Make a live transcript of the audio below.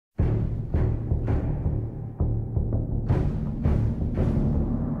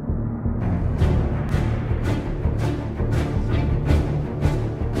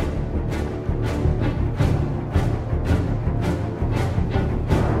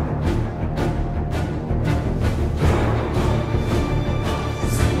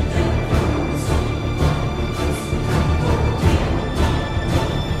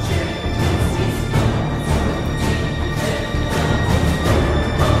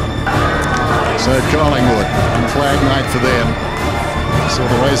So Collingwood on flag night for them. Saw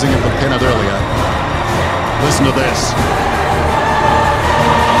the raising of the pennant earlier. Listen to this.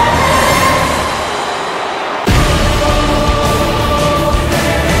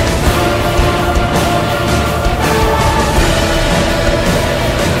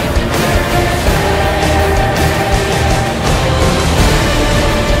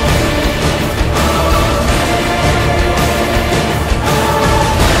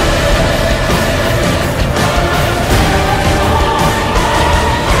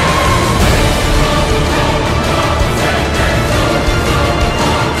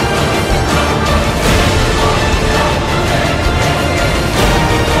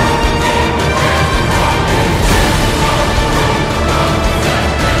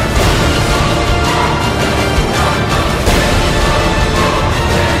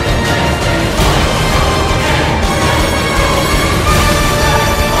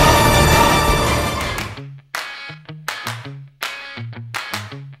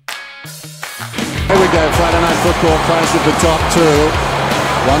 Here we go, Friday night football close at the top two.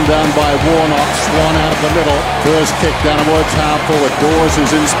 One down by Warnock, Swan out of the middle. First kick down towards half forward. Dawes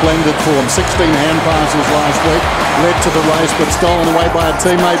is in splendid form. 16 hand passes last week. Led to the race but stolen away by a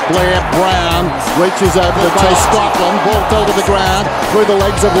teammate. Blair. Brown reaches over the top. Scotland. Ball fell to the ground. Through the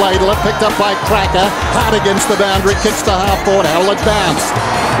legs of Ladler. Picked up by Cracker. Hard against the boundary. Kicks to half forward. Howlett bounced.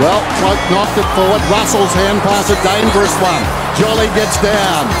 Well, Cloak knocked it forward. Russell's hand pass, a dangerous one. Jolly gets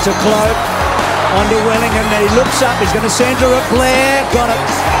down. To Cloak. Onto Wellingham, then he looks up, he's going to centre it, Blair, got it.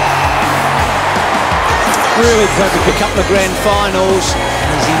 Really perfect, a couple of grand finals.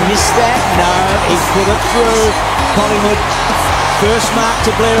 Has he missed that? No, he put it through. Collingwood, first mark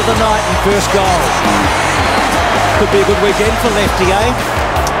to Blair of the night and first goal. Could be a good weekend for Lefty, eh?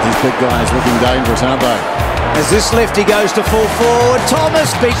 These big guys looking dangerous, aren't they? As this Lefty goes to full forward,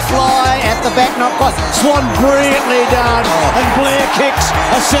 Thomas, big fly at the back, not quite. Swan brilliantly done, and Blair kicks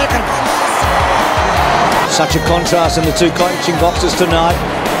a second. Such a contrast in the two coaching boxes tonight.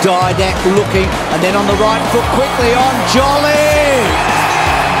 Didak looking, and then on the right foot quickly on Jolly.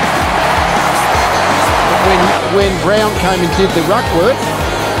 When Brown came and did the ruck work,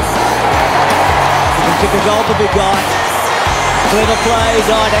 He can kick a goal, the big guy. Clever play,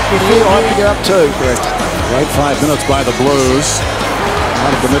 Didak with I pick it up too, correct. Great 5 minutes by the Blues.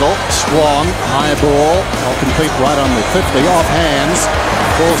 Out of the middle, Swan, high ball. They'll compete right on the 50, off hands.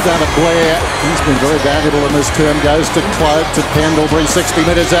 Falls down to Blair. He's been very valuable in this term. Goes to Cloak, to Pendlebury, 60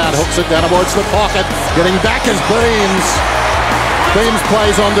 metres out. Hooks it down towards the pocket. Getting back is Beams. Beams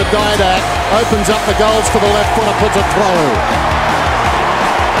plays on to Didak. Opens up the goals for the left footer, puts it through.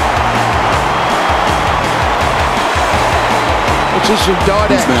 Which is from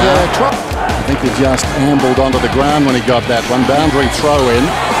Didak. I think he just ambled onto the ground when he got that one. Boundary throw in.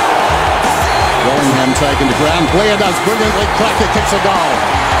 Wellingham taken to ground. Blair does brilliantly. Cracker kicks a goal.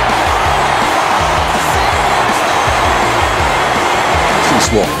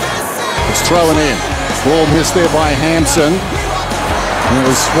 Swan. It's thrown in. Ball missed there by Hampson.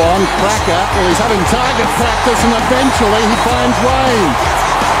 There's Swan. Cracker. Well, he's having target practice and eventually he finds range.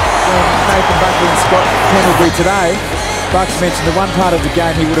 Nathan Buckley's got Pendlebury today. Bucks mentioned the one part of the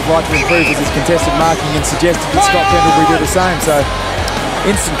game he would have liked to improve was his contested marking and suggested that Scott Pendlebury do the same. So,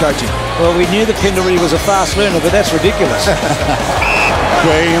 instant coaching. Well, we knew that Pendlebury was a fast learner, but that's ridiculous.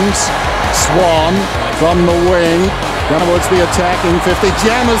 Beams, Swan from the wing, down towards the attacking 50.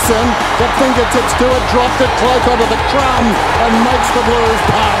 Jamison, got fingertips to it, dropped it, Cloak onto the crumb, and makes the Blues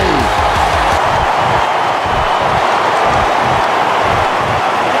pay.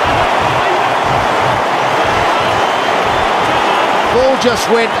 Ball just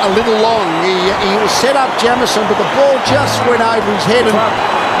went a little long. He was set up Jamison, but the ball just went over his head and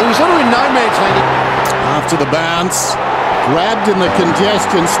he was sort of in no man's land. After the bounce, grabbed in the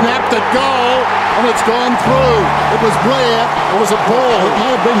congestion, snapped at goal, and it's gone through. It was Blair, or was it Ball? It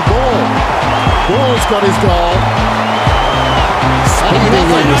may have been Ball. Ball's got his goal.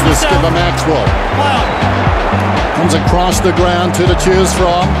 Speedingly was the skipper Maxwell. Comes across the ground, two to choose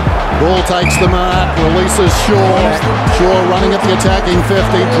from. Ball takes the mark, releases Shaw. Shaw running at the attacking 50,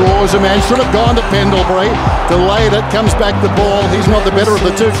 draws a man. Should have gone to Pendlebury. Delayed it, comes back the ball. He's not the better of the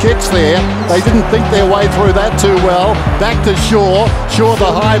two kicks there. They didn't think their way through that too well. Back to Shaw. Shaw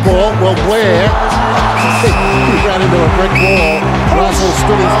the high ball. Well, Blair, he ran into a brick wall. Russell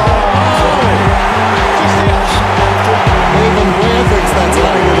stood his... Even Blair thinks that's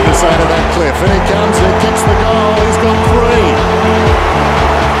running into the side of that cliff. And he comes, he kicks the goal. He's got 3.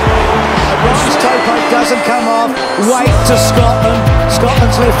 Ross's toe poke doesn't come off. weight to Scotland.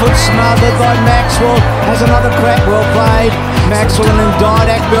 Scotland's left foot smothered by Maxwell. Has another crack, well played. Maxwell and then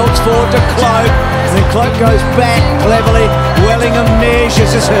Didak belts forward to Cloak. And then Cloak goes back cleverly. Wellingham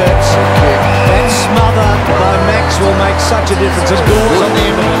measures, this hurts. That smother by Maxwell makes such a difference. And Dawes on the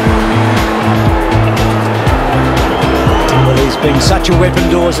end of it. Well, he's been such a weapon,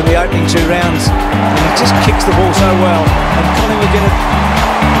 Dawes, in the opening 2 rounds. And he just kicks the ball so well. And Collingwood get a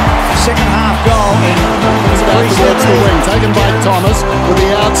second half goal in Towards the wing, taken by Thomas with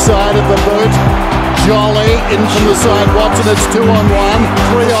the outside of the boot. Jolly in from the side. Watson, it's 2 on 1,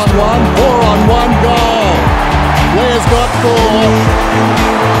 3 on 1, 4 on 1, goal. Blair's got 4.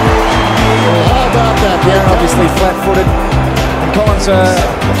 Well, how about that? Yeah, obviously flat-footed. And Collins, I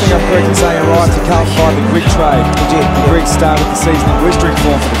think I'm correct in saying, arrived to Carlton by the Grigg trade. The Grigg started the season in blistering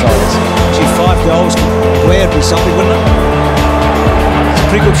form for the Tigers. Gee, 5 goals. Blair would be something, wouldn't it? It's a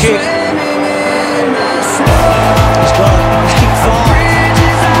pretty good kick. He's got it. He's kicked 5.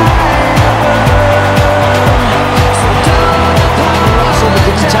 Russell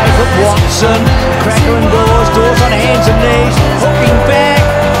didn't take it. Watson, Cracker and Dawes. Dawes on hands and knees. Hooking back.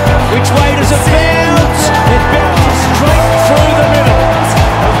 Which way does it bounce? It bounces straight through the middle.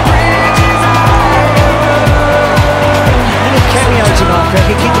 Little cameo tonight,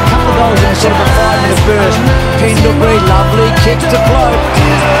 Cracker. Kicked a couple of goals in a sort of a 5-minute burst. Pendlebury, lovely kick to Cloak.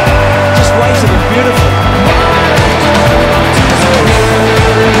 Just weighted and beautiful.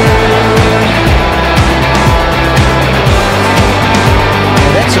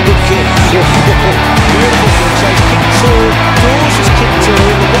 That's a good kick. Beautiful kick. So he's kicked 2. Dawes has kicked 2.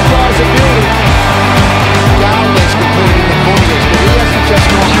 The guys are building. Garland's completing the pointers, but he hasn't just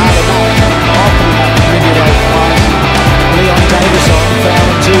gone hard enough. Often many of those players. Leon Davis on foul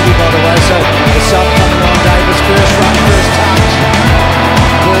and Tubi, by the way. So the sub coming on Davis. First run, first touch.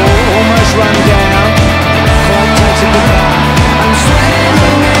 Ball almost run down. Clark takes a good run.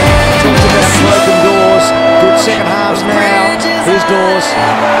 Talked about Cloak and Dawes. Good second halves now. Here's Dawes.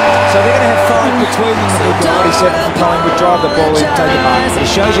 So they're going to have 5 between them. The 47 for Collingwood, drive the ball in, take it back. It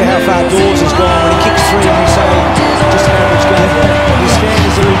shows you how far Dawes has gone. When he kicks 3 and we say just an average game, his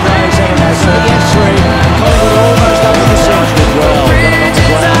standards are in place. So he has 3. Collingwood almost up to the century. Well,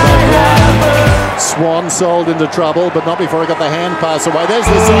 Swan sold into trouble, but not before he got the hand pass away. There's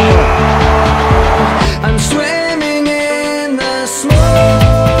the siren. I'm sweating.